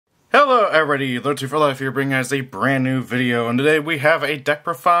Hello everybody, Low2 for Life here, bringing us a brand new video, and today we have a deck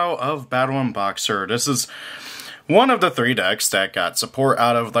profile of Battlin Boxer. This is one of the 3 decks that got support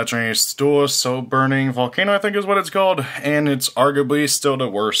out of Legendary Stool, Soul Burning Volcano, I think is what it's called, and it's arguably still the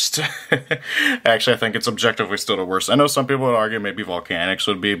worst. Actually, I think it's objectively still the worst. I know some people would argue maybe Volcanics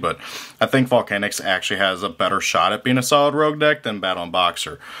would be, but I think Volcanics actually has a better shot at being a solid rogue deck than Battlin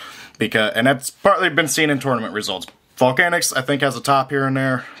Boxer. And that's partly been seen in tournament results. Volcanics, I think, has a top here and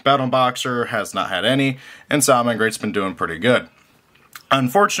there. Battlin Boxer has not had any, and Salamangreat's been doing pretty good.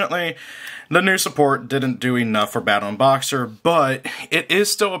 Unfortunately, the new support didn't do enough for Battlin Boxer, but it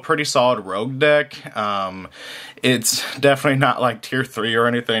is still a pretty solid rogue deck. It's definitely not like tier 3 or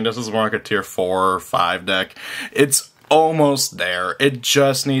anything. This is more like a tier 4 or 5 deck. It's almost there. It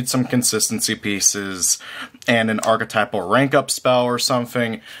just needs some consistency pieces and an archetypal rank up spell or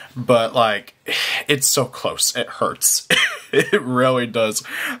something, but like, it's so close, it hurts. It really does.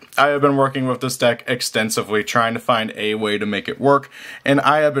 I have been working with this deck extensively, trying to find a way to make it work, and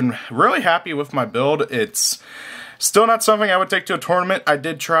I have been really happy with my build. It's still not something I would take to a tournament. I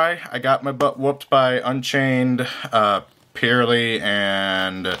did try. I got my butt whooped by Unchained, Purely,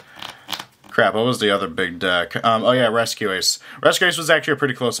 and crap, what was the other big deck? Oh yeah, Rescue Ace. Rescue Ace was actually a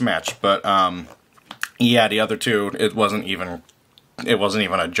pretty close match, but yeah, the other two, it wasn't even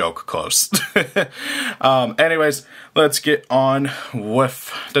a joke close. Anyways, let's get on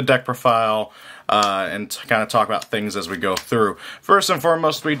with the deck profile and kind of talk about things as we go through. First and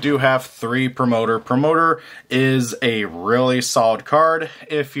foremost, we do have 3 Promoter. Promoter is a really solid card.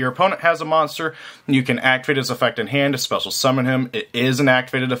 If your opponent has a monster, you can activate his effect in hand to special summon him. It is an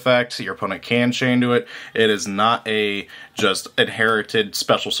activated effect. Your opponent can chain to it. It is not a just inherited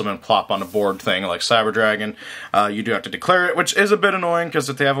special summon plop on the board thing like Cyber Dragon. You do have to declare it, which is a bit annoying because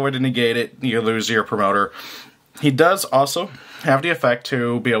if they have a way to negate it, you lose your Promoter. He does also have the effect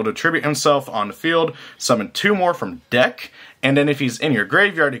to be able to tribute himself on the field, summon 2 more from deck, and then if he's in your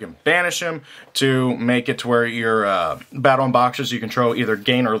graveyard, you can banish him to make it to where your Battlin Boxers you control either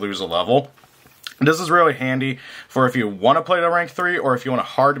gain or lose a level. This is really handy for if you want to play the rank 3 or if you want to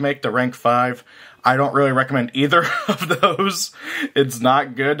hard make the rank 5. I don't really recommend either of those. It's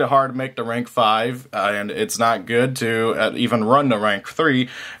not good to hard make the rank 5, and it's not good to even run the rank 3.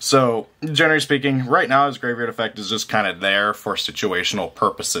 So, generally speaking, right now his Graveyard Effect is just kind of there for situational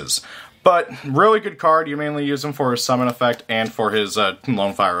purposes. But, really good card. You mainly use him for his Summon Effect and for his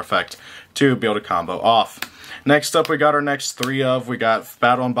Lone Fire Effect to be able to combo off. Next up, we got our next 3 of. We got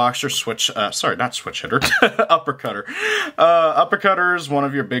Battlin Boxer sorry, not Switch Hitter, Uppercutter. Uppercutter is one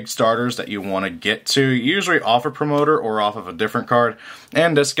of your big starters that you want to get to, usually off a Promoter or off of a different card.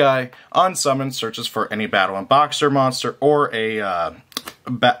 And this guy, on summon, searches for any Battlin Boxer monster or a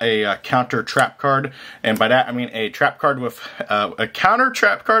counter trap card, and by that I mean a trap card with a counter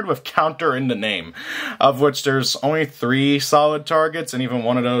trap card with counter in the name, of which there's only 3 solid targets, and even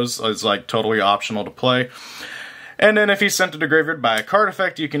one of those is like totally optional to play. And then if he's sent to the graveyard by a card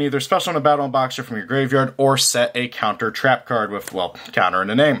effect, you can either special summon a Battlin Boxer from your graveyard or set a counter trap card with, well, counter in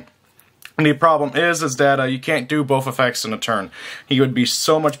the name. And the problem is that you can't do both effects in a turn. He would be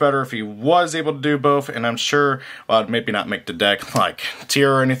so much better if he was able to do both, and I'm sure, well, it'd maybe not make the deck like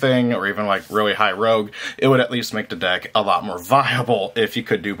tier or anything, or even like really high rogue. It would at least make the deck a lot more viable if you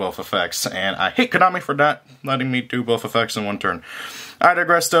could do both effects, and I hate Konami for not letting me do both effects in one turn. I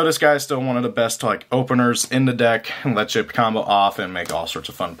digress though, this guy is still one of the best like openers in the deck, and lets you combo off and make all sorts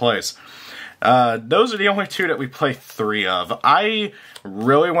of fun plays. Those are the only 2 that we play 3 of. I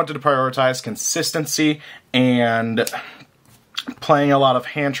really wanted to prioritize consistency and playing a lot of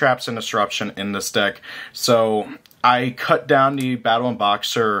hand traps and disruption in this deck, so I cut down the Battlin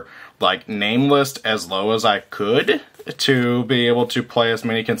Boxer like name list as low as I could to be able to play as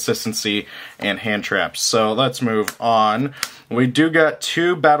many consistency and hand traps. So let's move on. We do got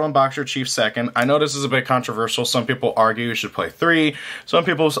 2 Battlin Boxer Chief second. I know this is a bit controversial. Some people argue you should play 3. Some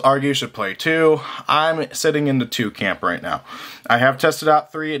people argue you should play 2. I'm sitting in the 2 camp right now. I have tested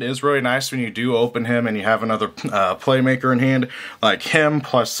out 3. It is really nice when you do open him and you have another playmaker in hand. Like him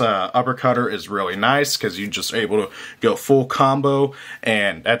plus Uppercutter is really nice because you're just able to go full combo.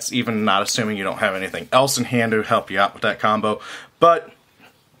 And that's even not assuming you don't have anything else in hand to help you out with that combo. But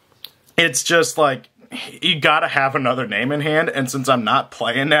it's just like, you gotta have another name in hand, and since I'm not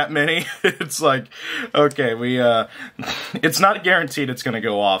playing that many, it's like, okay, it's not guaranteed it's gonna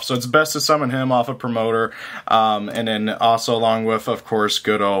go off, so it's best to summon him off a Promoter, and then also along with, of course,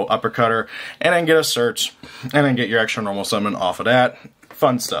 good old Uppercutter, and then get a search, and then get your extra normal summon off of that.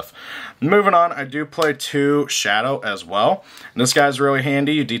 fun stuff. Moving on, I do play 2 Shadow as well. This guy's really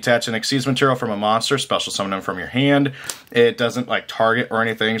handy. You detach an Xyz material from a monster, special summon him from your hand. It doesn't like target or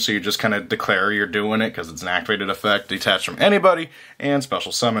anything, so you just kind of declare you're doing it because it's an activated effect. Detach from anybody and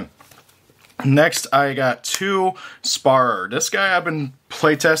special summon. Next, I got 2 Sparer. This guy I've been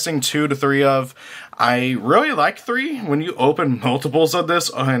playtesting 2 to 3 of. I really like 3. When you open multiples of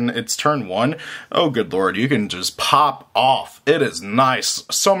this and it's turn 1, oh good lord, you can just pop off. It is nice.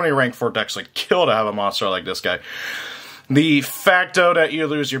 So many rank 4 decks would kill to have a monster like this guy. The fact, though, that you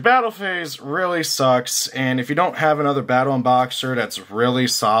lose your battle phase really sucks, and if you don't have another Battlin boxer that's really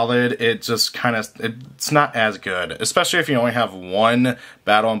solid, it just kind of, it's not as good. Especially if you only have 1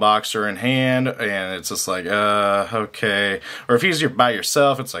 Battlin boxer in hand, and it's just like, okay. Or if he's by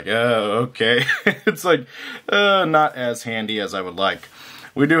yourself, it's like, okay. It's like, not as handy as I would like.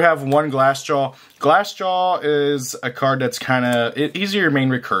 We do have 1 Glassjaw. Glassjaw is a card that's kind of, he's your main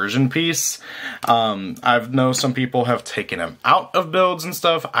recursion piece. I know some people have taken him out of builds and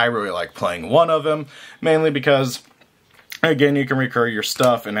stuff. I really like playing 1 of him, mainly because, again, you can recur your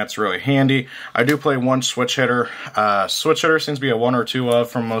stuff, and that's really handy. I do play 1 Switch Hitter. Switch Hitter seems to be a 1 or 2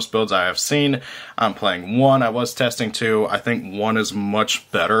 of from most builds I have seen. I'm playing 1. I was testing 2. I think 1 is much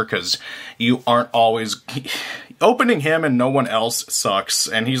better because you aren't always... Opening him and no one else sucks,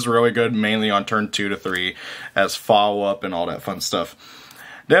 and he's really good mainly on turn 2 to 3 as follow-up and all that fun stuff.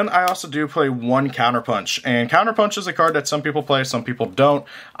 Then I also do play 1 Counterpunch, and Counterpunch is a card that some people play, some people don't.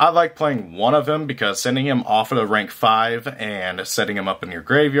 I like playing 1 of him because sending him off of the rank 5 and setting him up in your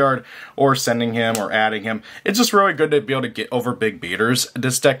graveyard, or sending him or adding him, it's just really good to be able to get over big beaters.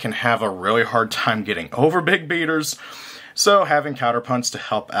 This deck can have a really hard time getting over big beaters, so having Counterpunch to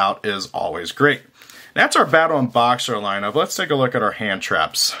help out is always great. That's our Battlin boxer lineup. Let's take a look at our hand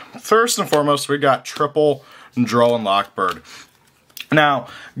traps. First and foremost, we got triple Droll and Lockbird. Now,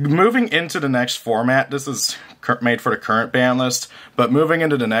 moving into the next format, this is made for the current ban list, but moving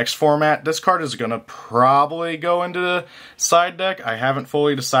into the next format, this card is going to probably go into the side deck. I haven't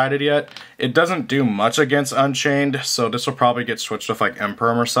fully decided yet. It doesn't do much against Unchained, so this will probably get switched with like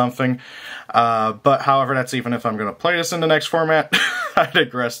Imperm or something. But however, that's even if I'm going to play this in the next format. I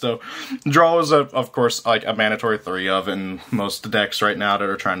digress though. Droll is, of course, like a mandatory 3 of in most decks right now that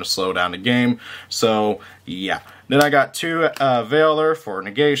are trying to slow down the game. So, yeah. Then I got 2 Veiler for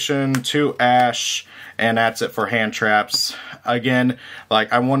negation, 2 Ash, and that's it for hand traps. Again,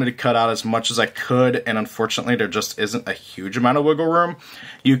 like I wanted to cut out as much as I could, and unfortunately there just isn't a huge amount of wiggle room.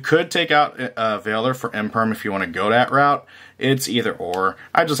 You could take out Veiler for Imperm if you want to go that route. It's either or.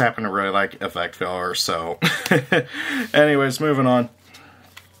 I just happen to really like Effect Veiler, so... Anyways, moving on.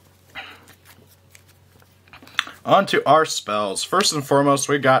 On to our spells. First and foremost,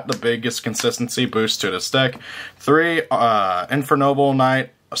 we got the biggest consistency boost to this deck. 3 Infernoble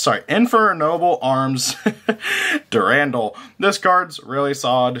Arms Durandal. This card's really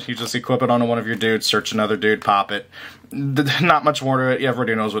solid. You just equip it onto one of your dudes, search another dude, pop it. Not much more to it.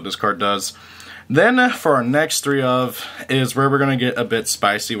 Everybody knows what this card does. Then for our next 3 of is where we're going to get a bit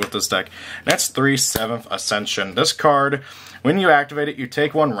spicy with this deck. That's 3 7th Ascension. This card, when you activate it, you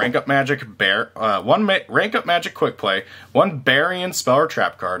take 1 Rank Up Magic Rank Up Magic Quick Play, 1 Burying Spell or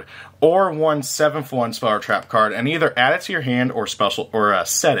Trap card, or 1 7th 1 Spell or Trap card, and either add it to your hand or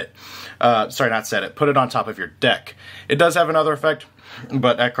set it. Sorry, not set it. Put it on top of your deck. It does have another effect,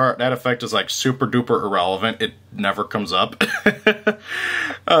 but that effect is like super duper irrelevant. It never comes up.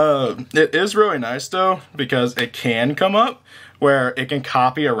 It is really nice though, because it can come up where it can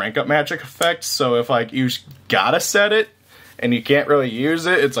copy a Rank Up Magic effect. So if like you gotta set it and you can't really use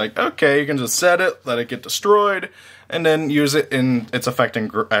it, it's like, okay, you can just set it, let it get destroyed, and then use it in its effect in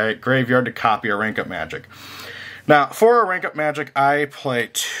graveyard to copy a Rank Up Magic. Now, for a Rank Up Magic, I play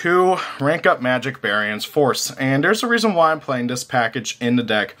 2 Rank Up Magic Burying's Force, and there's a reason why I'm playing this package in the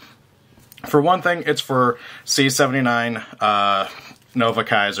deck. For one thing, it's for C79 Nova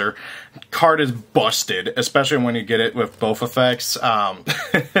Kaiser. Card is busted, especially when you get it with both effects.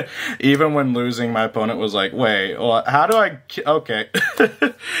 Even when losing, my opponent was like, wait, well, how do I... Okay.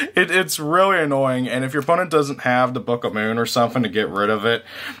 It's really annoying, and if your opponent doesn't have the Book of Moon or something to get rid of it,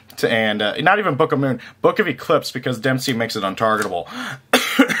 and not even Book of Moon, Book of Eclipse, because Dempsey makes it untargetable,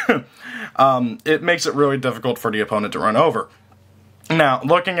 it makes it really difficult for the opponent to run over. Now,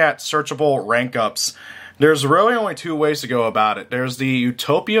 looking at searchable rank ups, there's really only 2 ways to go about it. There's the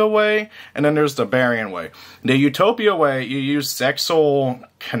Utopia way, and then there's the Burying way. The Utopia way, you use Sexual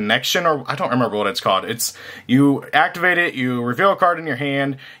Connection, or I don't remember what it's called. It's, you activate it, you reveal a card in your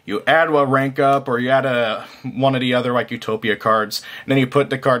hand, you add a rank up, or you add one of the other like Utopia cards, and then you put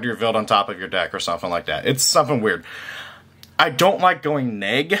the card you revealed on top of your deck or something like that. It's something weird. I don't like going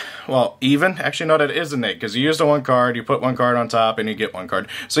neg. Well, even. Actually, no, that is a neg, because you use the one card, you put one card on top, and you get one card.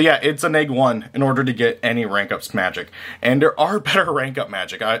 So yeah, it's a neg 1 in order to get any rank ups magic. And there are better rank up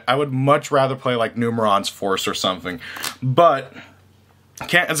magic. I would much rather play like Numeron's Force or something. But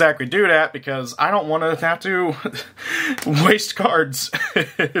can't exactly do that because I don't want to have to waste cards.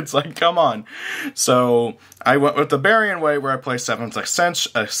 It's like, come on. So I went with the Barian way, where I play 7th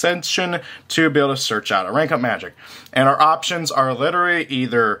Ascension to be able to search out a rank up magic. And our options are literally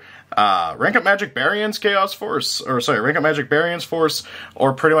either rank up magic Barian's Chaos Force, or sorry, rank up magic Barian's Force,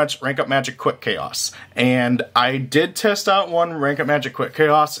 or pretty much rank up magic Quick Chaos. And I did test out one rank up magic Quick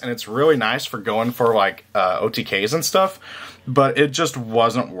Chaos, and it's really nice for going for like OTKs and stuff. But it just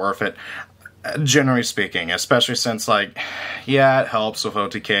wasn't worth it, generally speaking, especially since, like, yeah, it helps with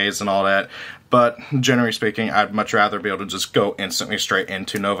OTKs and all that, but generally speaking, I'd much rather be able to just go instantly straight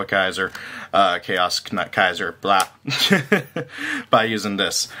into Nova Kaiser, Chaos Kaiser, blah, by using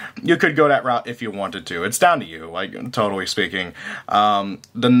this. You could go that route if you wanted to. It's down to you, like, totally speaking. The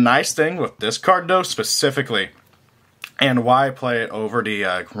nice thing with this card, though, specifically, and why I play it over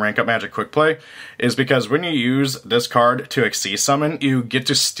the Rank Up Magic Quick Play, is because when you use this card to Xyz summon, you get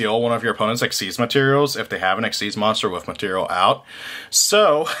to steal one of your opponent's Xyz materials if they have an Xyz monster with material out.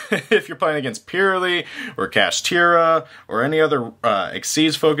 So, if you're playing against Purely, or Kashtira, or any other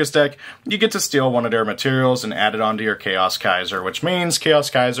Xyz focused deck, you get to steal one of their materials and add it onto your Chaos Kaiser, which means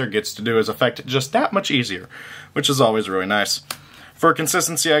Chaos Kaiser gets to do his effect just that much easier, which is always really nice. For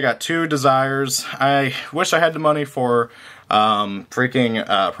consistency, I got 2 Desires. I wish I had the money for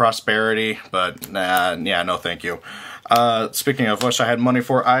freaking Prosperity, but yeah, no thank you. Speaking of wish I had money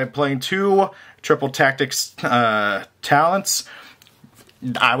for, I'm playing 2 Triple Tactics talents.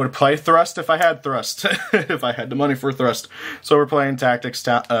 I would play Thrust if I had Thrust, if I had the money for Thrust. So we're playing Tactics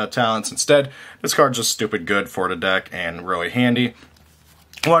talents instead. This card's just stupid good for the deck and really handy.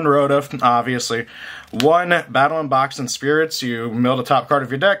 1 Rhoda, obviously. 1 Battlin Box and Spirits. You mill the top card of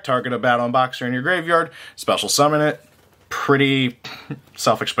your deck, target a Battlin Boxer in your graveyard, special summon it. Pretty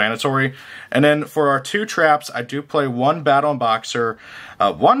self-explanatory. And then for our 2 traps, I do play 1 Battlin Boxer,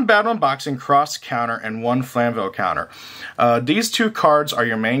 1 Battlin Boxing Cross counter, and 1 Flamvell counter. These 2 cards are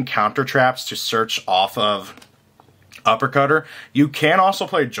your main counter traps to search off of Uppercutter. You can also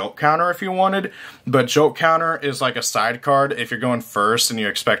play Jolt Counter if you wanted, but Jolt Counter is like a side card if you're going first and you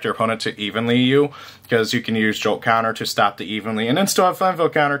expect your opponent to evenly you, because you can use Jolt Counter to stop the evenly, and then still have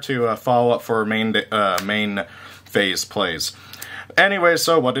Flamvell Counter to follow up for main phase plays. Anyway,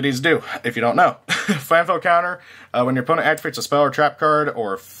 so what do these do, if you don't know? Flamvell Counter, when your opponent activates a spell or trap card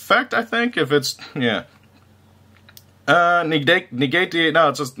or effect, I think, if it's, yeah. Negate the, no,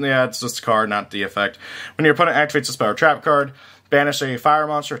 it's just a card, not the effect. When your opponent activates a spell or trap card, banish a fire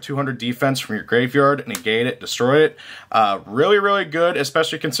monster, 200 defense from your graveyard, negate it, destroy it. Really, really good,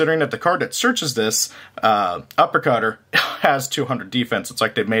 especially considering that the card that searches this, Uppercutter, has 200 defense. It's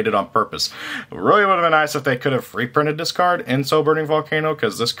like they made it on purpose. It really would have been nice if they could have reprinted this card in Soul Burning Volcano,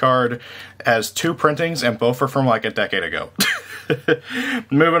 because this card has 2 printings, and both are from like a decade ago.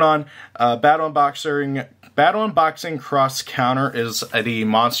 Moving on, Battlin Boxing Cross Counter is the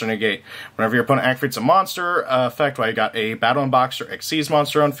monster negate. Whenever your opponent activates a monster effect, while you got a Battlin Boxer Xyz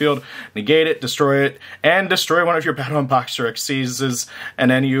monster on field, negate it, destroy it, and destroy one of your Battlin Boxer Xyz's, and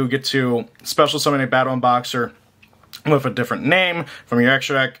then you get to special summon a Battlin Boxer with a different name from your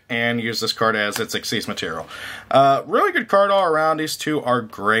extra deck and use this card as its Xyz material. Really good card all around. These 2 are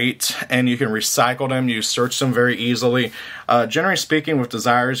great, and you can recycle them. You search them very easily. Generally speaking, with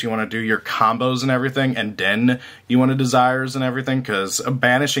Desires, you want to do your combos and everything, and then you want to Desires and everything, because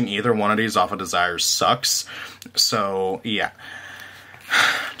banishing either one of these off of Desires sucks. So, yeah.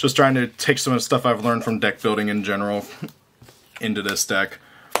 Just trying to take some of the stuff I've learned from deck building in general into this deck.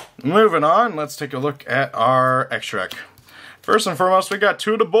 Moving on, let's take a look at our extra deck. First and foremost, we got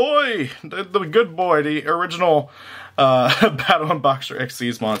the boy, the good boy, the original Battlin Boxer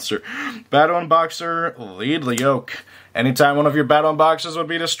Xyz monster. Battlin Boxer, lead the yoke. Anytime one of your Battlin Boxers would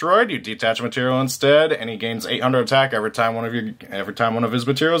be destroyed, you detach a material instead, and he gains 800 attack every time one of his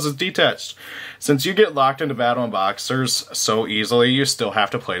materials is detached. Since you get locked into Battlin Boxers so easily, you still have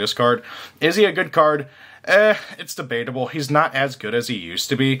to play this card. Is he a good card? It's debatable. He's not as good as he used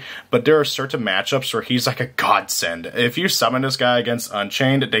to be, but there are certain matchups where he's like a godsend. If you summon this guy against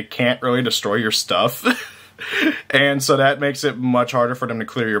Unchained, they can't really destroy your stuff. And so that makes it much harder for them to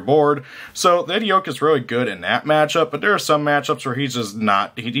clear your board. So Lady Yoke is really good in that matchup, but there are some matchups where he's just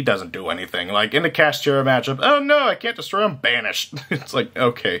not, he doesn't do anything. Like in the Kashtira matchup, oh no, I can't destroy him, banished. It's like,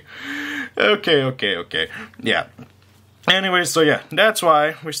 okay. Yeah. Anyway, so yeah, that's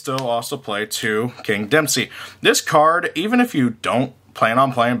why we still also play 2 King Dempsey. This card, even if you don't plan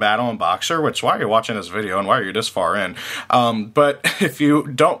on playing Battle and Boxer, which why are you watching this video and why are you this far in? But if you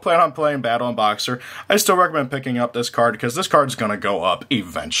don't plan on playing Battle and Boxer, I still recommend picking up this card because this card's gonna go up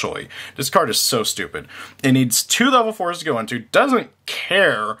eventually. This card is so stupid. It needs 2 level 4s to go into, doesn't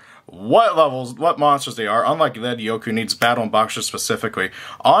care what levels, what monsters they are. Unlike that, Yoku needs Battle and Boxer specifically.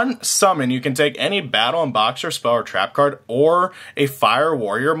 On summon, you can take any Battle and Boxer spell or trap card or a Fire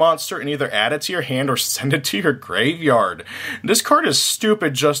Warrior monster and either add it to your hand or send it to your graveyard. This card is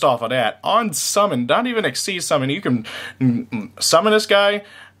stupid just off of that. On summon, not even exceed summon, you can summon this guy,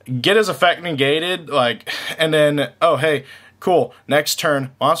 get his effect negated, like, and then, oh hey, cool, next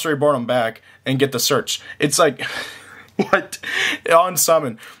turn, Monster Reborn him back, and get the search. It's like, what? On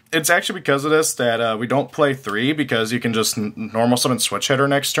summon. It's actually because of this that we don't play 3, because you can just normal summon Switch Hitter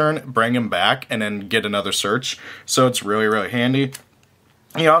next turn, bring him back, and then get another search. So it's really, really handy.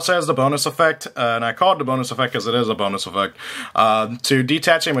 He also has the bonus effect, and I call it the bonus effect because it is a bonus effect, to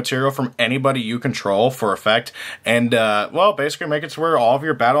detach a material from anybody you control for effect, and, well, basically make it to where all of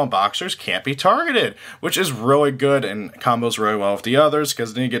your Battle and Boxers can't be targeted, which is really good and combos really well with the others,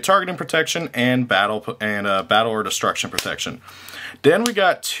 because then you get targeting protection and battle or destruction protection. Then we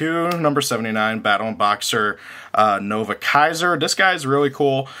got 2 number 79 Battle and Boxer Nova Kaiser. This guy is really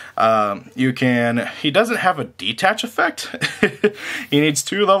cool. He doesn't have a detach effect. He needs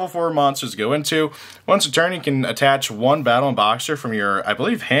 2 level 4 monsters to go into. Once a turn, you can attach 1 Battle and Boxer from your, I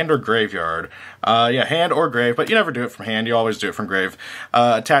believe, hand or graveyard. Yeah, hand or grave, but you never do it from hand. You always do it from grave.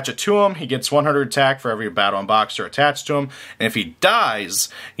 Attach it to him. He gets 100 attack for every Battle and Boxer attached to him. And if he dies,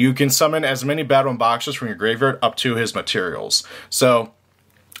 you can summon as many Battle and Boxers from your graveyard up to his materials. So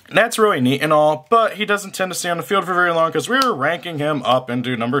that's really neat and all, but he doesn't tend to stay on the field for very long because we're ranking him up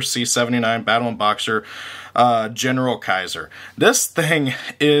into number C79 Battle and Boxer General Kaiser. This thing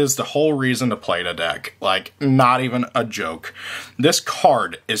is the whole reason to play the deck. Like, not even a joke. This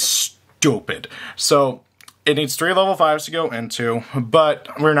card is stupid. So it needs 3 level 5s to go into, but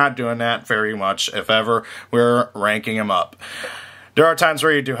we're not doing that very much, if ever. We're ranking him up. There are times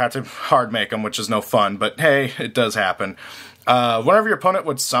where you do have to hard make them, which is no fun, but hey, it does happen. Whenever your opponent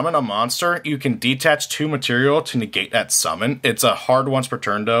would summon a monster, you can detach 2 material to negate that summon. It's a hard once per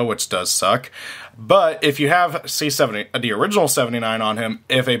turn though, which does suck. But if you have C70, the original 79 on him,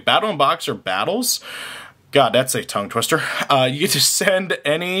 if a Battle and Boxer battles, God, that's a tongue twister, you get to send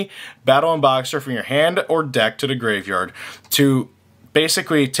any Battle and Boxer from your hand or deck to the graveyard to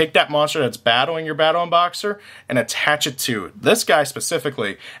basically take that monster that's battling your Battle and Boxer and attach it to this guy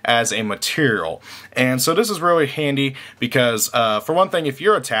specifically as a material. And so this is really handy because, for one thing, if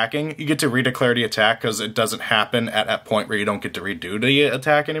you're attacking, you get to redeclare the attack because it doesn't happen at that point where you don't get to redo the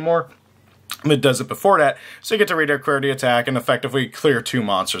attack anymore. It does it before that, so you get to redeclare the attack and effectively clear 2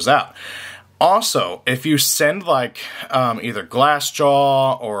 monsters out. Also, if you send like either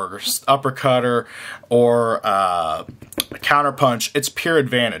Glassjaw or Uppercutter or Counterpunch, it's pure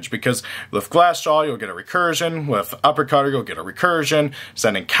advantage because with Glassjaw you'll get a recursion, with Uppercutter you'll get a recursion,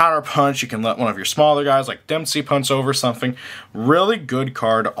 sending Counterpunch you can let one of your smaller guys like Dempsey punch over something. Really good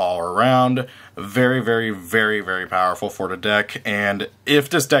card all around. Very, very, very, very powerful for the deck, and if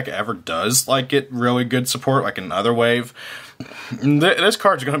this deck ever does like get really good support like another wave, this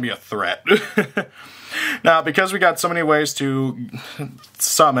card's going to be a threat. Now, because we got so many ways to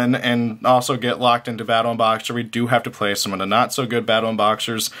summon and also get locked into Battle and Boxer, we do have to play some of the not-so-good Battle and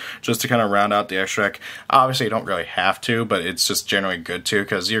Boxers just to kind of round out the extra deck. Obviously, you don't really have to, but it's just generally good to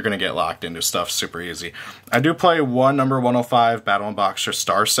because you're going to get locked into stuff super easy. I do play 1 number 105 Battle and Boxer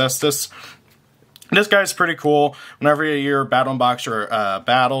Star Cestus. This guy's pretty cool. Whenever your Battle and Boxer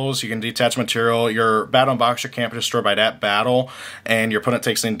battles, you can detach material. Your Battle and Boxer can't be destroyed by that battle, and your opponent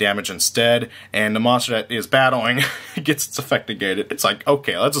takes any damage instead, and the monster that is battling gets its effect negated. It's like,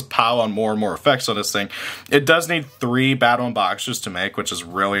 okay, let's just pile on more and more effects on this thing. It does need 3 Battle and Boxers to make, which is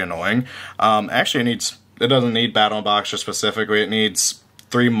really annoying. Actually, it doesn't need Battle and Boxer specifically. It needs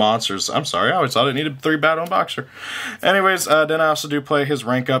 3 monsters. I'm sorry, I always thought it needed 3 Battle and Boxer. Anyways, then I also do play his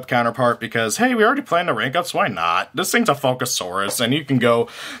rank up counterpart because, hey, we already playing the rank ups, why not? This thing's a Focusaurus, and you can go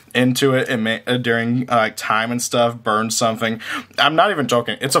into it and during time and stuff, burn something. I'm not even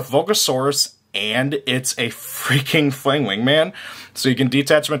joking. It's a Focusaurus and it's a freaking Flame Wingman. So you can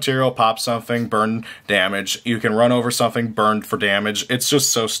detach material, pop something, burn damage. You can run over something, burn for damage. It's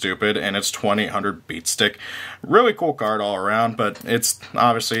just so stupid, and it's 2800 beat stick. Really cool card all around, but it's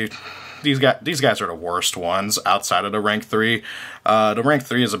obviously these guys are the worst ones outside of the rank 3. The rank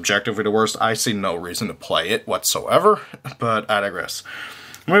 3 is objectively the worst. I see no reason to play it whatsoever, but I digress.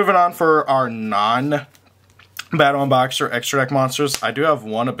 Moving on for our non Battle Boxer extra deck monsters. I do have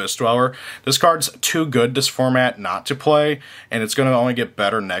one Abyss Dweller. This card's too good this format not to play, and it's going to only get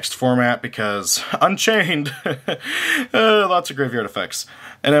better next format because Unchained. Lots of graveyard effects.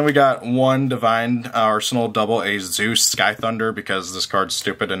 And then we got one Divine Arsenal double a Zeus Sky Thunder because this card's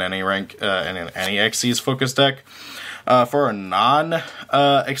stupid in any rank, and in any Xyz focus deck. For our non-Xyz,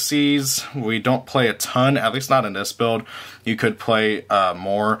 we don't play a ton, at least not in this build. You could play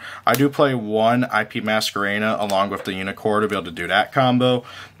more. I do play one IP Masquerena along with the Unicorn to be able to do that combo.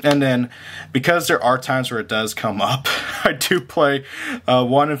 And then, because there are times where it does come up, I do play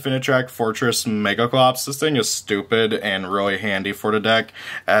one Infinitrack Fortress Megaclops. This thing is stupid and really handy for the deck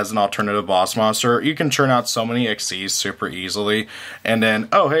as an alternative boss monster. You can churn out so many Xyz super easily. And then,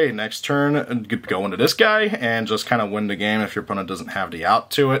 oh hey, next turn, go into this guy and just kind of win the game if your opponent doesn't have the out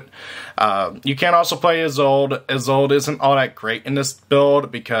to it. You can also play Isolde. Isolde isn't all that great in this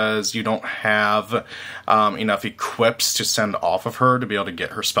build because you don't have enough equips to send off of her to be able to get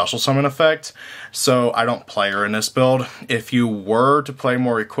her special summon effect. So I don't play her in this build. If you were to play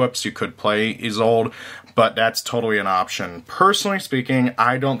more equips, you could play Isolde, but that's totally an option. Personally speaking,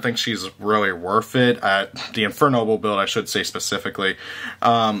 I don't think she's really worth it. The Infernoble build, I should say specifically,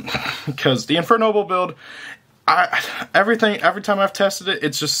 because the Infernoble build, every time I've tested it,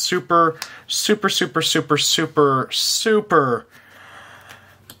 it's just super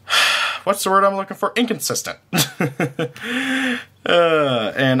what's the word I'm looking for? Inconsistent.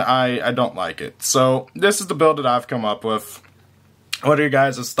 And I don't like it. So this is the build that I've come up with. What are your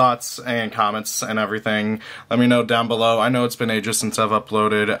guys' thoughts and comments and everything? Let me know down below. I know it's been ages since I've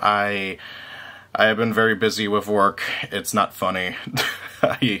uploaded. I have been very busy with work. It's not funny.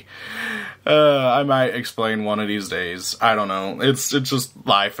 I might explain one of these days. I don't know. It's just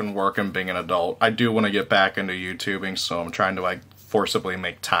life and work and being an adult. I do want to get back into YouTubing, so I'm trying to forcibly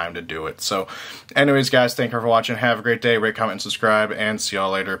make time to do it. So anyways, guys, thank you for watching. Have a great day. Rate, comment, and subscribe, and see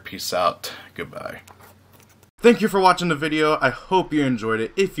y'all later. Peace out. Goodbye. Thank you for watching the video. I hope you enjoyed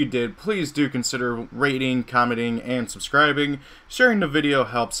it. If you did, please do consider rating, commenting, and subscribing. Sharing the video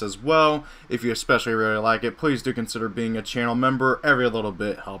helps as well. If you especially really like it, please do consider being a channel member. Every little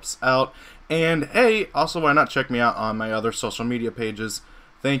bit helps out. And hey, also why not check me out on my other social media pages.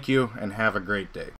 Thank you, and have a great day.